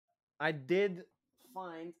I did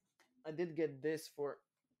find, I did get this for,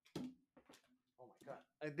 oh my god,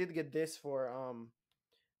 I did get this for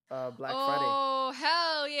Black Friday. Oh,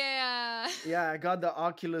 hell yeah. Yeah, I got the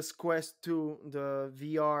Oculus Quest 2, the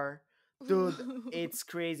VR. Dude, Ooh. it's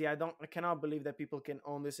crazy. I cannot believe that people can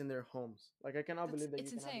own this in their homes. Like I cannot believe that you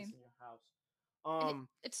It's can have this insane. in your house. And Um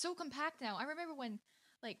it's so compact now. I remember when,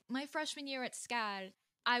 like, my freshman year at SCAD,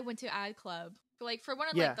 I went to Ad Club for one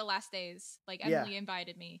of like yeah. the last days. Like Yeah. Emily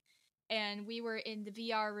invited me, and we were in the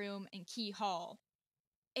VR room in Key Hall,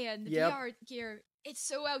 and the Yep. VR gear. It's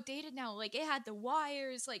so outdated now. Like it had the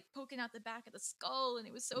wires like poking out the back of the skull, and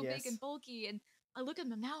it was so big Yes. and bulky. And I look at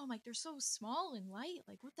them now, I'm like, they're so small and light.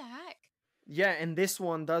 Like what the heck? Yeah, and this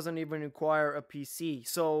one doesn't even require a PC.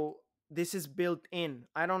 So this is built in.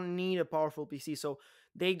 I don't need a powerful PC. So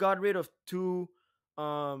they got rid of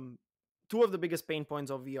um two of the biggest pain points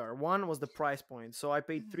of VR. One was the price point. So I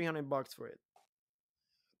paid Mm-hmm. $300 for it.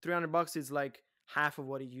 $300 is like half of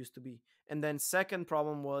what it used to be. And then second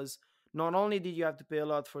problem was, not only did you have to pay a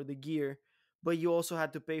lot for the gear, but you also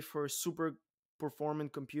had to pay for a super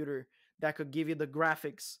performant computer that could give you the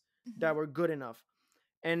graphics Mm-hmm. that were good enough.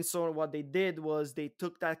 And so what they did was they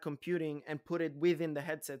took that computing and put it within the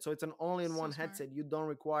headset. So it's an So all-in-one smart. headset. You don't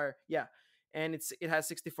require, yeah, and it has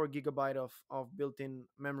 64 gigabyte of built-in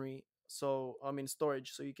memory. So I mean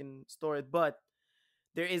storage, so you can store it. But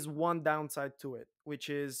there is one downside to it, which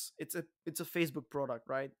is it's a Facebook product,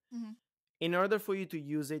 right? Mm-hmm. In order for you to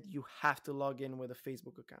use it, you have to log in with a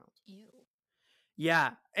Facebook account. Ew.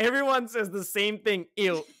 Yeah, everyone says the same thing.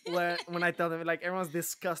 Ew, when I tell them, like everyone's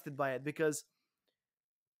disgusted by it because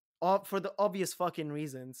for the obvious fucking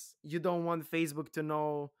reasons. You don't want Facebook to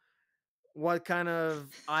know what kind of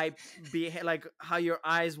eye like how your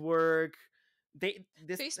eyes work. This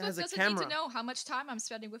Facebook has a doesn't need to camera. know how much time I'm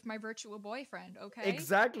spending with my virtual boyfriend, okay?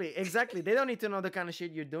 Exactly. They don't need to know the kind of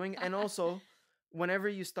shit you're doing. And also, whenever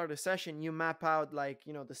you start a session, you map out like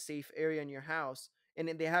the safe area in your house, and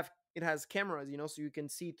then it has cameras, so you can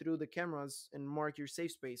see through the cameras and mark your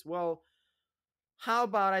safe space. Well, how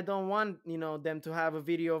about I don't want them to have a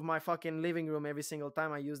video of my fucking living room every single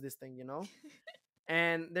time I use this thing.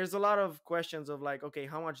 And there's a lot of questions of like, okay,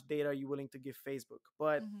 how much data are you willing to give Facebook?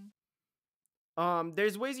 But Mm-hmm.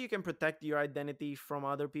 there's ways you can protect your identity from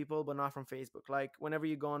other people, but not from Facebook. Like whenever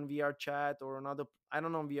you go on VR chat or another, I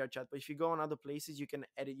don't know on VR chat, but if you go on other places, you can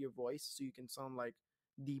edit your voice so you can sound like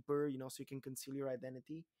deeper, so you can conceal your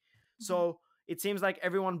identity. Mm-hmm. So it seems like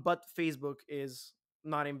everyone but Facebook is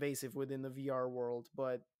not invasive within the VR world,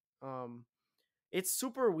 but um, it's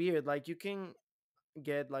super weird. Like you can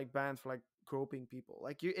get like banned for like groping people.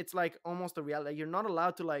 Like it's like almost a reality. Like, you're not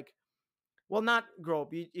allowed to like, well, not grope.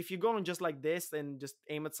 If you go and just like this and just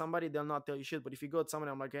aim at somebody, they'll not tell you shit. But if you go at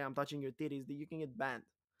somebody, I'm like, hey, I'm touching your titties, you can get banned.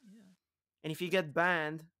 Yeah. And if you get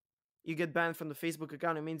banned, you get banned from the Facebook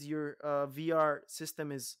account. It means your VR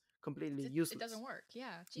system is completely It useless. doesn't work.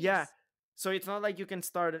 Yeah. Yeah. Jeez. So it's not like you can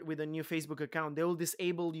start it with a new Facebook account. They will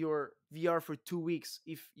disable your VR for 2 weeks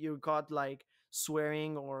if you got like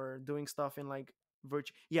swearing or doing stuff in like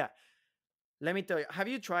virtual. Yeah. Let me tell you, have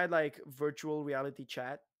you tried like virtual reality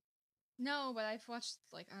chat? No, but I've watched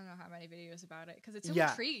like I don't know how many videos about it because it's so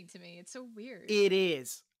Yeah, intriguing to me. It's so weird. it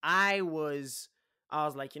is. I was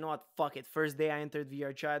like, you know what? Fuck it. First day I entered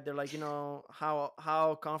VR chat, they're like,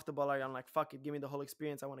 how comfortable are you? I'm like, fuck it, give me the whole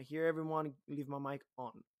experience. I want to hear everyone. Leave my mic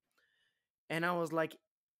on. And I was like,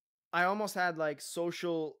 I almost had like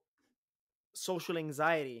social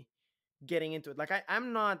anxiety getting into it. Like I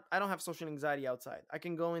don't have social anxiety outside. I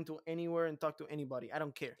can go into anywhere and talk to anybody. I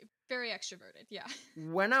don't care. Very extroverted. Yeah.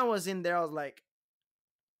 When I was in there, I was like,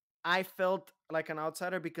 I felt like an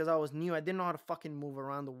outsider because I was new. I didn't know how to fucking move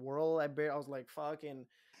around the world. I was like fucking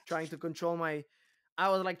trying to control my. I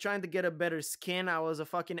was like trying to get a better skin. I was a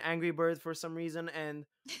fucking angry bird for some reason, and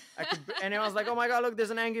and I was like, oh my god, look,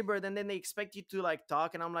 there's an angry bird, and then they expect you to like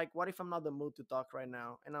talk, and I'm like, what if I'm not in the mood to talk right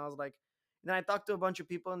now? And I was like, then I talked to a bunch of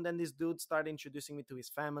people, and then this dude started introducing me to his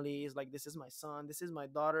family. He's like, this is my son, this is my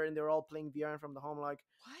daughter, and they're all playing VR from the home. Like,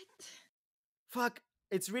 What? fuck,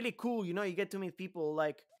 it's really cool, you get to meet people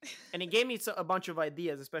like, and it gave me a bunch of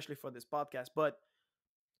ideas, especially for this podcast. But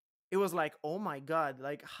it was like, oh my god,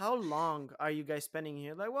 like how long are you guys spending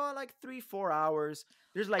here? Like, well, like 3-4 hours.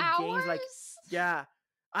 There's like games like, Hours? yeah,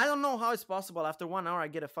 I don't know how it's possible. After 1 hour I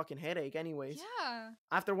get a fucking headache anyways. Yeah.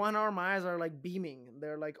 After 1 hour my eyes are like beaming.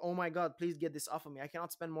 They're like, oh my god, please get this off of me. I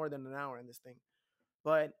cannot spend more than an hour in this thing.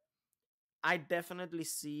 But I definitely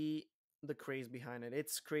see the craze behind it.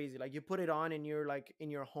 It's crazy. Like you put it on and you're like in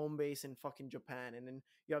your home base in fucking Japan, and then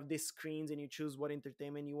you have these screens and you choose what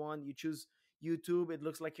entertainment you want. You choose YouTube. It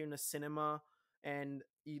looks like you're in a cinema. and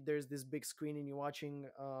there's this big screen and you're watching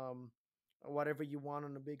whatever you want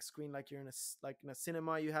on a big screen, like you're in like in a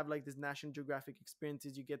cinema. You have like this National Geographic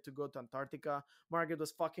experiences. You get to go to Antarctica. Margaret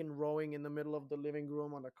was fucking rowing in the middle of the living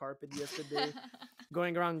room on the carpet yesterday,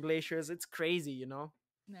 going around glaciers. It's crazy, you know.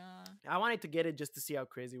 Nah. I wanted to get it just to see how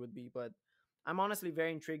crazy it would be, but I'm honestly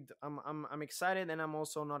very intrigued. I'm excited, and I'm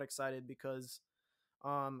also not excited because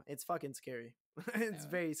it's fucking scary. It's Oh.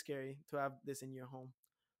 very scary to have this in your home.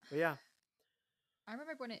 But yeah. I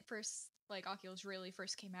remember when it first, like, Oculus really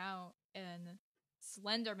first came out, and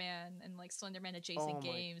Slenderman and like Slenderman adjacent Oh my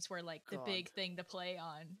games were like the god. big thing to play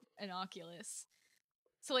on an Oculus.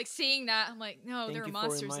 So like seeing that, I'm like, no, there Thank are you for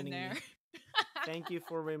monsters in reminding there. me. Thank you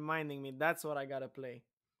for reminding me. That's what I gotta play.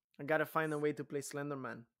 I gotta find a way to play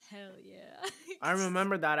Slenderman. Hell yeah. I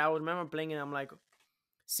remember that. I would remember playing it. I'm like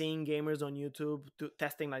seeing gamers on YouTube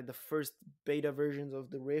testing like the first beta versions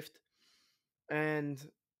of the Rift, and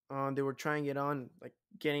they were trying it on, like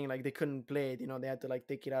getting like they couldn't play it. You know, they had to like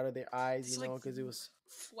take it out of their eyes. You Just like know, because it was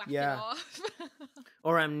whack it yeah, off.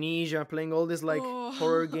 or Amnesia, playing all these like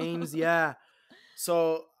horror games. Oh. Yeah,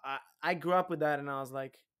 so I grew up with that, and I was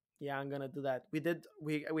like, yeah, I'm gonna do that.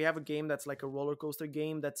 We have a game that's like a roller coaster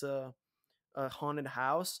game that's a haunted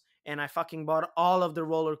house, and I fucking bought all of the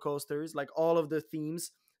roller coasters, like all of the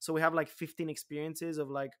themes. So we have like 15 experiences of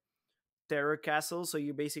like terror castle. So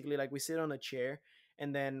you basically like we sit on a chair,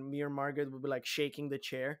 and then me or Margaret would be like shaking the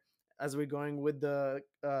chair as we're going with the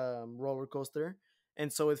roller coaster,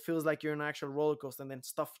 and so it feels like you're in an actual roller coaster, and then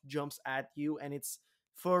stuff jumps at you, and it's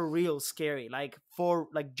for real scary, like for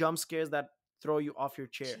like jump scares that throw you off your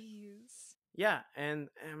chair. Jeez. Yeah, and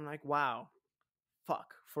I'm like, wow,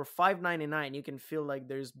 fuck. For 5.99, you can feel like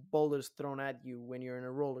there's boulders thrown at you when you're in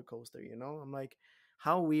a roller coaster. You know, I'm like,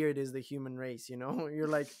 how weird is the human race? You know, you're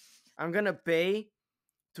like, I'm gonna pay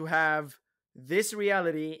to have this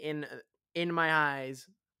reality in my eyes.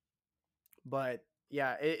 But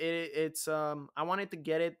yeah, it's I wanted to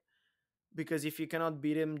get it because if you cannot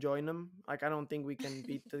beat him, join him. Like I don't think we can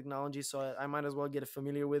beat technology, so I might as well get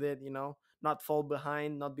familiar with it. You know, not fall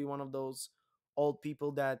behind, not be one of those old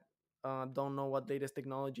people that don't know what latest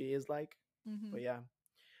technology is like. Mm-hmm. But yeah,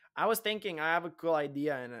 I was thinking I have a cool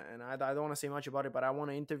idea, and I don't want to say much about it, but I want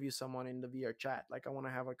to interview someone in the VR chat. Like I want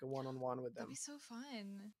to have like a one-on-one with That'd be them. so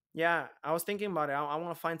fun. Yeah, I was thinking about it. I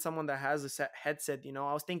want to find someone that has a headset. You know,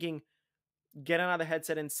 I was thinking get another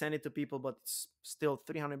headset and send it to people, but it's still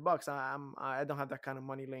 $300. I don't have that kind of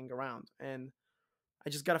money laying around, and I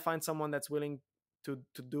just gotta find someone that's willing to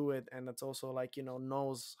do it, and that's also like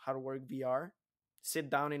knows how to work VR.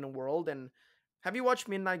 Sit down in a world and have you watched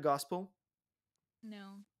Midnight Gospel?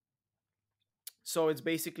 No. So it's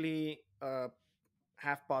basically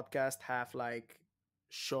half podcast, half like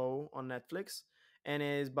show on Netflix, and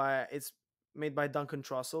it's made by Duncan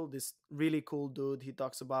Trussell, this really cool dude. He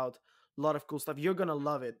talks about a lot of cool stuff. You're gonna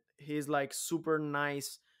love it. He's like super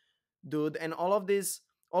nice dude, and all of these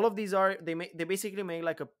are they basically make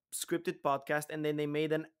like a scripted podcast, and then they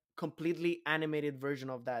made an completely animated version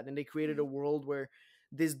of that, and they created a Mm. world where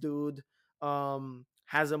this dude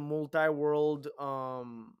has a multi-world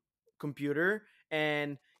computer,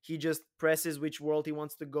 and he just presses which world he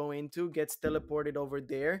wants to go into, gets teleported over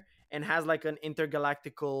there, and has like an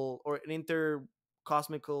intergalactical or an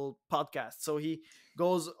intercosmical podcast. So he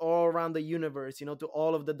goes all around the universe, to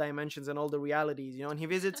all of the dimensions and all the realities, and he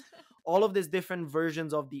visits all of these different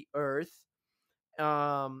versions of the earth.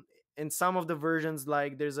 In some of the versions,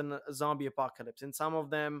 like there's a zombie apocalypse. In some of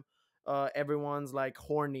them, everyone's like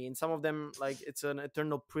horny. In some of them, like it's an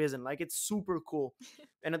eternal prison. Like it's super cool.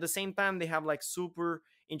 And at the same time, they have like super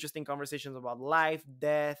interesting conversations about life,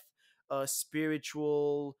 death,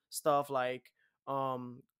 spiritual stuff, like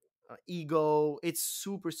ego. It's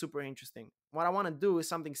super super interesting. What I want to do is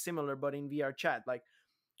something similar but in VR chat, like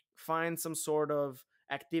find some sort of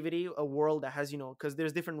activity, a world that has, because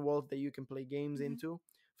there's different worlds that you can play games Mm-hmm. into.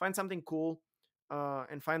 Find something cool,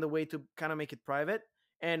 and find a way to kind of make it private.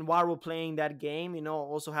 And while we're playing that game,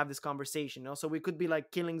 also have this conversation. So we could be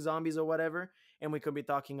like killing zombies or whatever, and we could be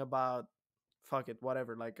talking about fuck it,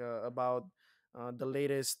 whatever, like about the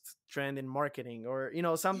latest trend in marketing, or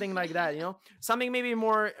something like that. Something maybe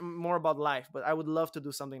more about life. But I would love to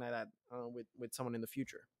do something like that with someone in the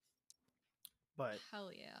future. But Hell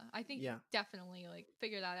yeah. I think yeah. definitely like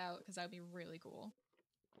figure that out because that would be really cool.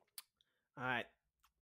 All right.